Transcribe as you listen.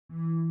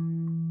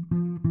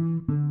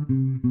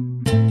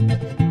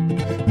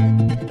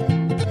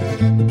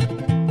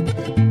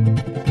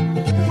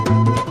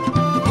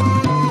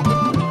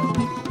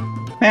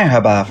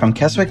Merhaba from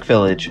Keswick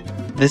Village.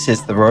 This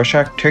is the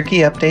Rorschach Turkey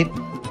Update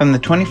from the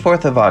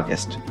 24th of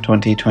August,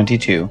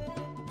 2022.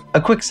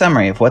 A quick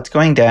summary of what's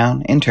going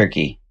down in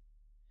Turkey.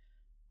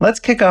 Let's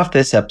kick off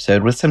this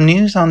episode with some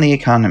news on the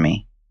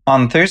economy.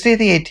 On Thursday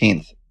the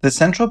 18th, the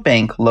central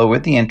bank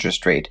lowered the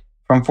interest rate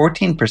from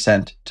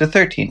 14% to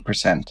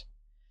 13%.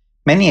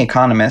 Many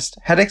economists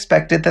had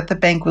expected that the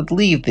bank would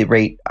leave the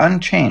rate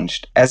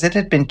unchanged as it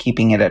had been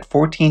keeping it at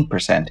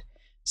 14%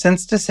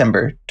 since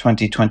December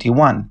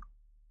 2021.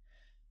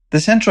 The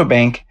central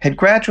bank had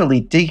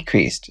gradually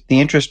decreased the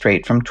interest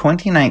rate from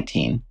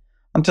 2019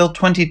 until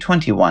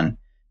 2021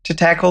 to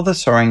tackle the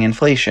soaring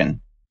inflation,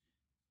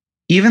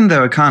 even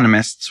though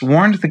economists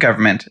warned the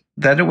government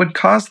that it would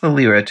cause the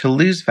lira to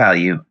lose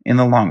value in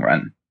the long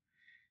run.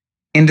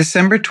 In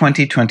December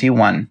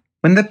 2021,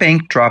 when the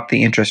bank dropped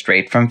the interest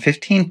rate from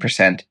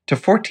 15% to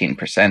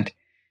 14%,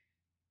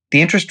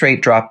 the interest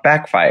rate drop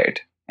backfired,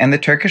 and the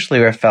Turkish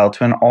lira fell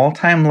to an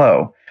all-time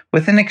low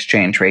with an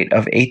exchange rate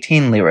of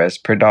 18 liras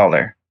per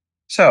dollar.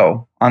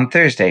 So, on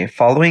Thursday,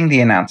 following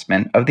the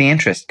announcement of the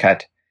interest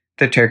cut,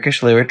 the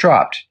Turkish lira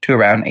dropped to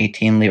around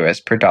 18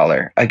 liras per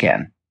dollar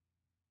again.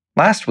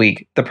 Last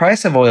week, the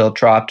price of oil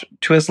dropped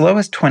to as low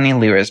as 20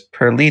 liras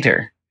per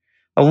liter,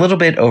 a little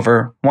bit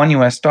over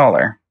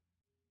 $1.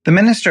 The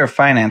Minister of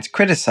Finance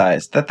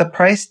criticized that the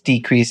price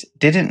decrease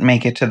didn't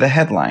make it to the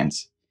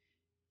headlines.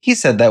 He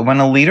said that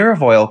when a liter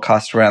of oil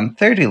cost around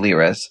 30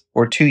 liras,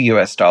 or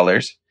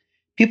 $2,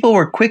 people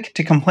were quick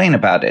to complain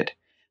about it,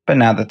 but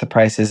now that the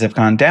prices have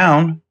gone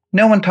down,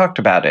 no one talked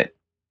about it.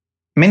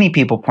 Many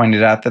people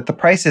pointed out that the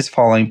prices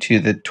falling to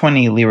the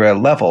 20 lira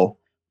level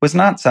was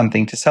not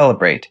something to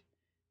celebrate.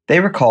 They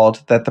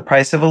recalled that the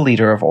price of a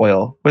liter of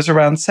oil was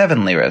around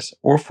 7 liras,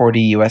 or 40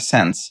 US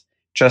cents,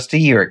 just a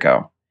year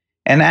ago,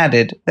 and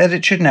added that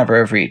it should never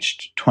have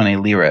reached 20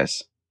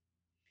 liras.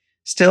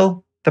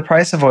 Still, the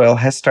price of oil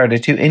has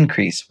started to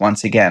increase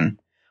once again.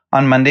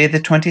 On Monday the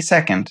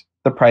 22nd,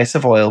 the price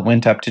of oil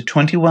went up to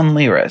 21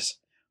 liras,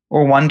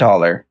 or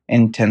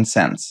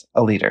 $1.10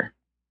 a liter.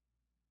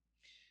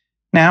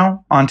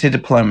 Now, on to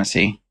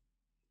diplomacy.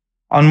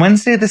 On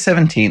Wednesday the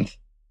 17th,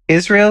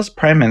 Israel's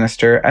Prime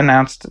Minister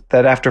announced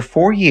that after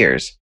 4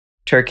 years,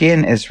 Turkey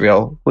and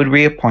Israel would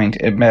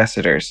reappoint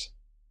ambassadors.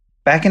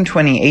 Back in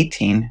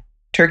 2018,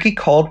 Turkey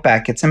called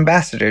back its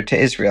ambassador to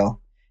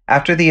Israel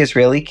after the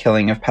Israeli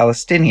killing of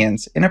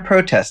Palestinians in a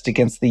protest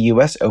against the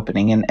U.S.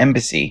 opening an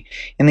embassy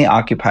in the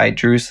occupied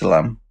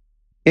Jerusalem.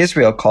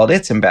 Israel called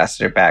its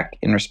ambassador back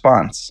in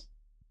response.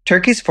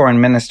 Turkey's foreign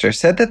minister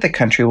said that the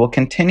country will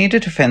continue to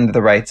defend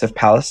the rights of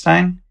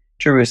Palestine,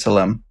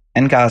 Jerusalem,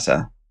 and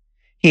Gaza.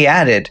 He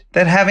added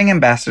that having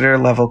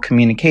ambassador-level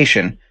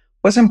communication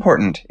was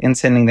important in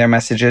sending their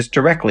messages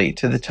directly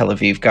to the Tel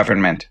Aviv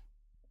government.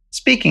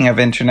 Speaking of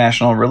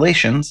international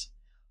relations,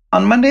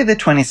 on Monday the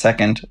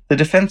 22nd, the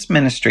Defense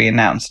Ministry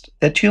announced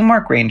that 2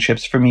 more grain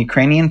ships from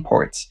Ukrainian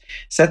ports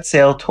set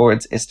sail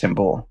towards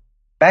Istanbul.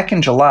 Back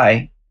in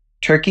July,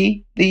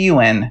 Turkey, the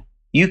UN,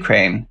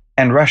 Ukraine,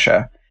 and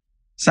Russia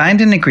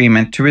signed an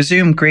agreement to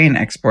resume grain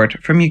export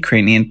from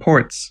Ukrainian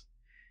ports.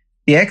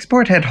 The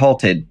export had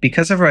halted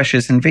because of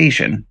Russia's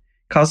invasion,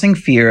 causing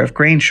fear of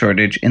grain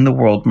shortage in the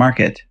world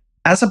market.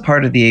 As a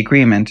part of the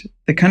agreement,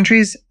 the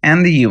countries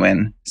and the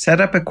UN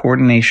set up a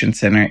coordination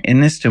center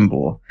in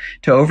Istanbul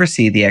to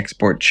oversee the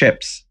export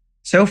ships.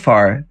 So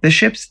far, the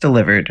ships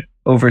delivered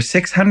over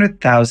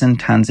 600,000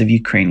 tons of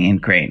Ukrainian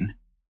grain.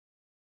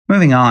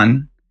 Moving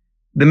on,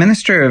 the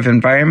Minister of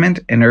Environment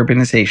and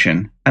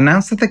Urbanization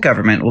announced that the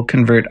government will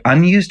convert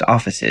unused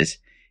offices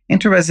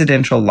into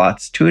residential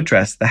lots to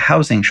address the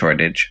housing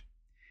shortage.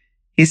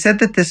 He said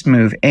that this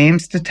move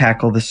aims to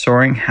tackle the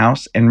soaring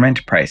house and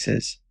rent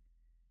prices.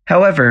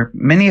 However,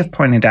 many have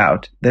pointed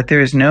out that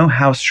there is no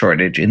house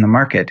shortage in the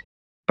market,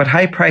 but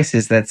high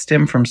prices that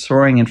stem from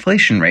soaring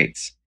inflation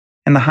rates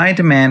and the high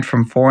demand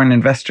from foreign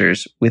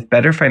investors with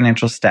better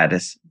financial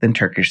status than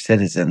Turkish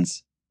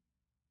citizens.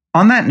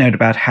 On that note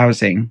about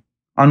housing,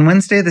 on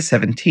Wednesday the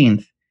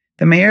 17th,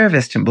 the mayor of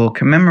Istanbul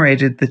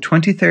commemorated the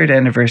 23rd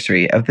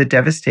anniversary of the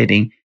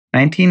devastating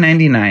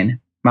 1999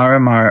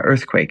 Marmara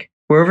earthquake,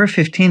 where over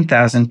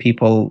 15,000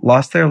 people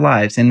lost their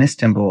lives in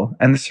Istanbul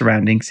and the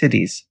surrounding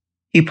cities.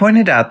 He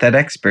pointed out that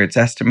experts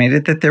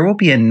estimated that there will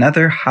be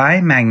another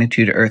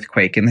high-magnitude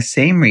earthquake in the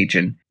same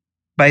region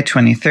by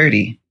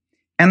 2030,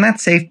 and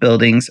that safe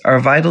buildings are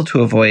vital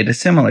to avoid a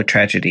similar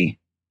tragedy.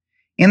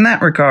 In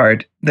that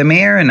regard, the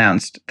mayor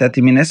announced that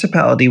the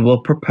municipality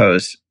will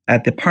propose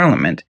at the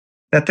parliament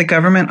that the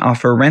government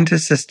offer rent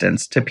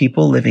assistance to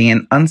people living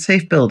in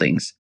unsafe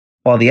buildings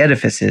while the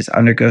edifices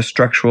undergo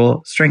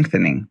structural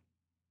strengthening.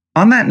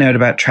 On that note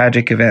about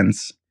tragic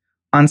events,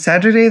 on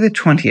Saturday the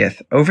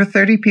 20th, over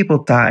 30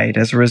 people died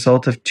as a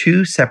result of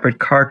 2 separate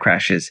car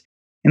crashes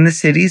in the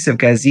cities of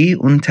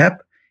Gaziantep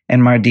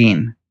and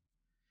Mardin.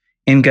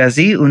 In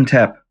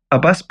Gaziantep, a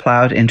bus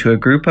plowed into a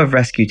group of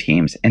rescue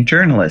teams and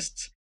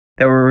journalists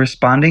that were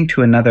responding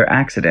to another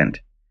accident,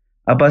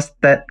 a bus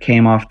that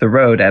came off the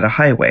road at a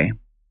highway.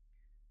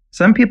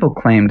 Some people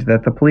claimed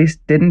that the police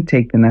didn't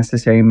take the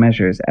necessary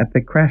measures at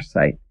the crash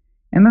site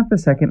and that the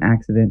second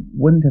accident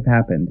wouldn't have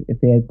happened if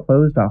they had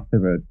closed off the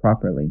road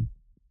properly.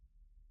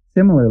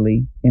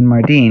 Similarly, in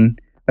Mardin,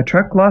 a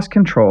truck lost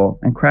control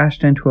and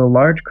crashed into a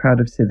large crowd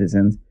of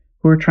citizens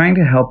who were trying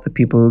to help the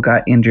people who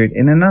got injured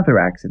in another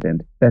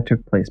accident that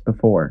took place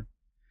before.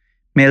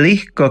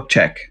 Melih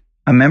Gökçek,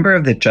 a member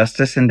of the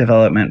Justice and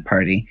Development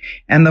Party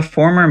and the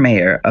former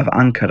mayor of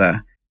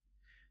Ankara,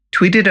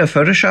 tweeted a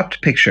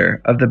photoshopped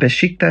picture of the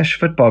Beşiktaş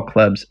Football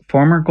Club's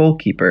former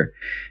goalkeeper,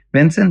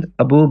 Vincent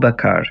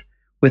Abubakar,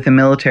 with a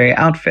military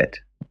outfit.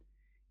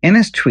 In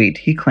his tweet,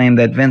 he claimed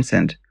that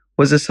Vincent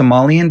was a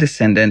Somalian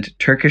descendant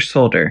Turkish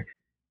soldier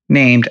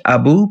named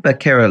Abu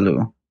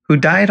Bakaralu, who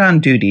died on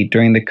duty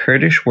during the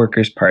Kurdish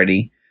Workers'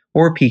 Party,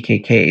 or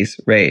PKK's,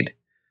 raid.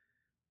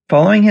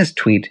 Following his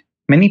tweet,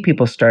 many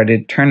people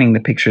started turning the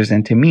pictures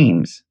into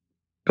memes.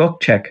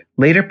 Gökçek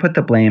later put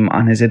the blame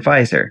on his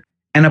advisor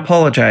and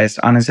apologized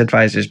on his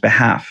advisor's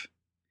behalf.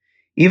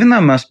 Even though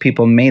most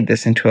people made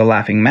this into a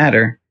laughing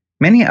matter,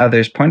 many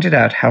others pointed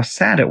out how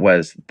sad it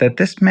was that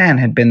this man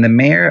had been the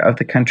mayor of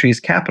the country's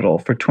capital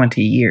for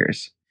 20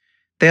 years.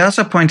 They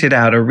also pointed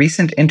out a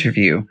recent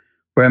interview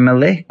where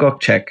Melih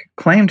Gökçek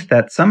claimed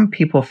that some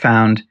people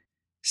found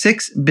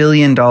 $6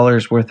 billion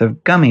worth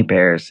of gummy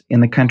bears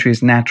in the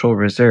country's natural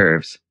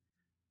reserves.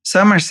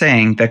 Some are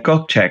saying that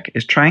Gökçek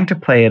is trying to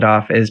play it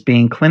off as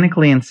being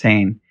clinically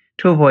insane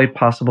to avoid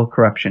possible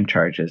corruption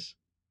charges.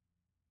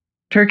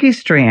 Turkey's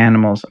stray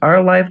animals are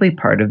a lively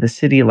part of the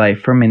city life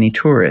for many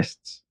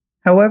tourists.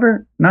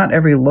 However, not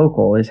every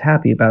local is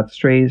happy about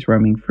strays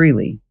roaming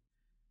freely.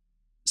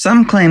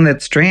 Some claim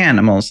that stray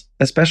animals,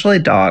 especially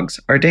dogs,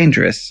 are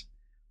dangerous.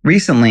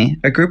 Recently,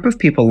 a group of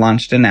people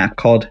launched an app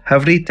called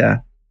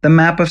Havrita, the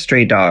map of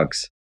stray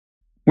dogs,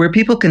 where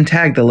people can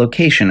tag the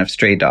location of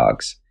stray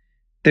dogs.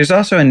 There's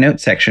also a note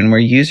section where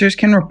users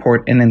can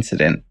report an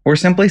incident or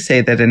simply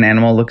say that an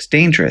animal looks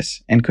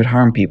dangerous and could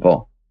harm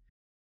people.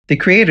 The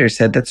creators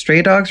said that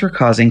stray dogs were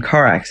causing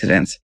car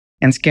accidents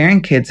and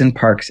scaring kids in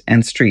parks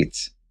and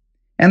streets,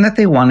 and that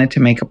they wanted to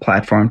make a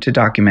platform to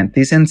document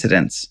these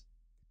incidents.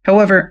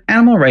 However,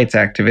 animal rights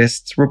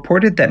activists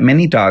reported that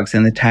many dogs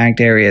in the tagged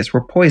areas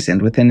were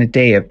poisoned within a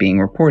day of being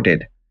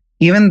reported.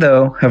 Even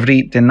though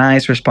Havrit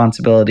denies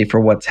responsibility for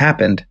what's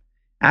happened,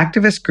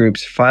 activist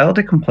groups filed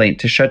a complaint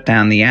to shut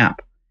down the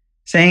app,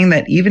 saying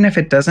that even if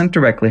it doesn't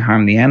directly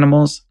harm the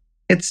animals,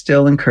 it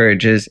still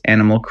encourages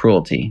animal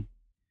cruelty.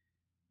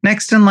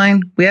 Next in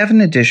line, we have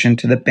an addition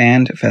to the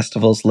banned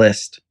festivals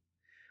list.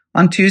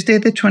 On Tuesday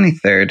the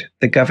 23rd,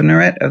 the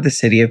governorate of the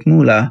city of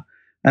Muğla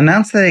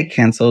announced that it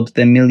cancelled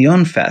the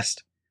Milyon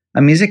Fest,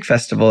 a music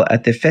festival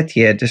at the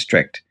Fethiye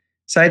district,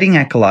 citing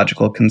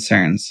ecological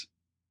concerns.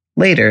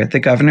 Later, the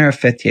governor of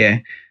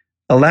Fethiye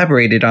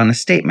elaborated on a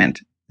statement,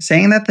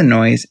 saying that the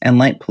noise and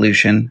light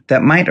pollution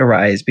that might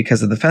arise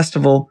because of the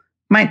festival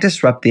might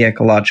disrupt the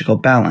ecological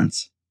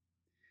balance.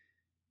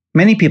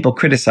 Many people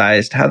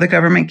criticized how the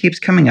government keeps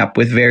coming up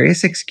with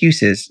various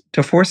excuses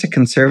to force a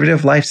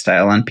conservative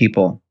lifestyle on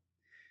people.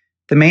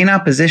 The main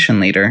opposition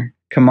leader,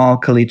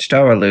 Kemal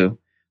Kılıçdaroğlu,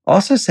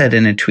 also said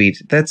in a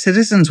tweet that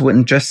citizens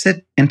wouldn't just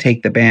sit and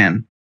take the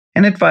ban,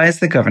 and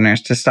advised the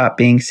governors to stop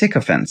being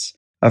sycophants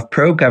of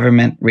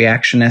pro-government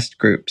reactionist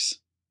groups.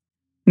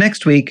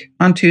 Next week,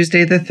 on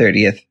Tuesday the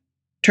 30th,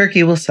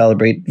 Turkey will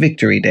celebrate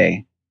Victory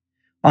Day.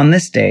 On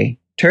this day,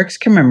 Turks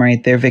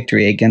commemorate their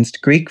victory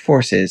against Greek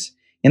forces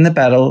in the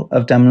Battle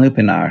of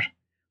Damlupinar,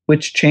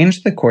 which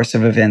changed the course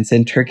of events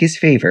in Turkey's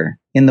favor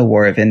in the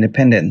War of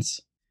Independence.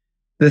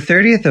 The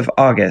 30th of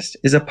August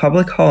is a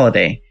public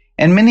holiday,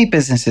 and many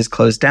businesses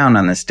close down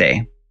on this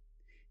day.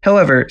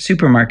 However,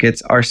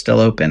 supermarkets are still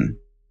open.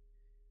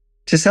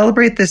 To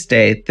celebrate this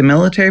day, the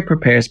military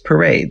prepares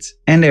parades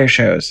and air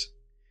shows.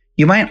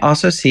 You might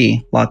also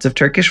see lots of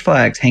Turkish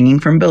flags hanging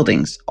from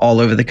buildings all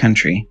over the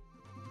country.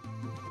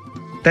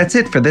 That's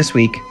it for this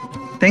week.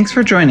 Thanks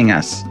for joining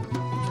us.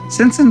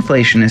 Since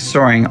inflation is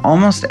soaring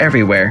almost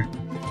everywhere,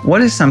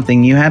 what is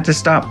something you had to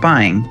stop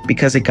buying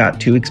because it got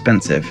too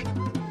expensive?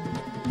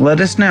 Let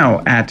us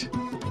know at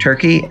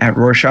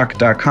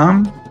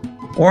turkey@rorschach.com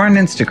or on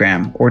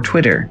Instagram or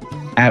Twitter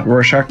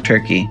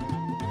 @RorschachTurkey.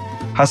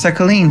 Hoşça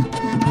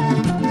kalın.